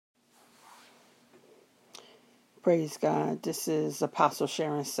Praise God. This is Apostle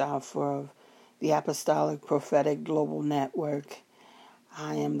Sharon South of the Apostolic Prophetic Global Network.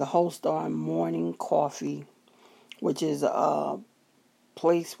 I am the host on Morning Coffee, which is a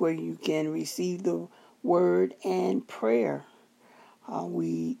place where you can receive the word and prayer.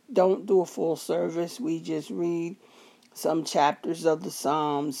 We don't do a full service. We just read some chapters of the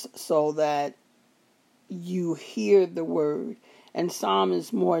Psalms so that you hear the word. And Psalm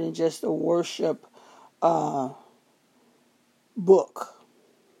is more than just a worship book.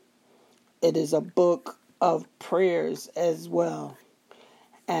 It is a book of prayers as well.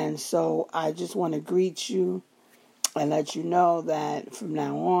 And so I just want to greet you and let you know that from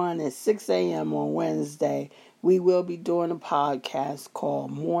now on at 6 a.m. on Wednesday, we will be doing a podcast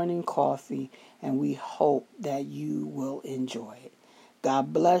called Morning Coffee, and we hope that you will enjoy it.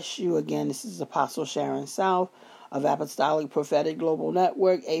 God bless you. Again, this is Apostle Sharon South of Apostolic Prophetic Global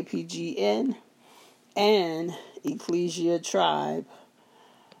Network, APGN, and Ecclesia Tribe,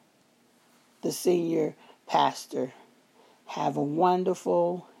 the senior pastor. Have a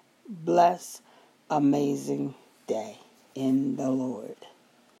wonderful, blessed, amazing day in the Lord.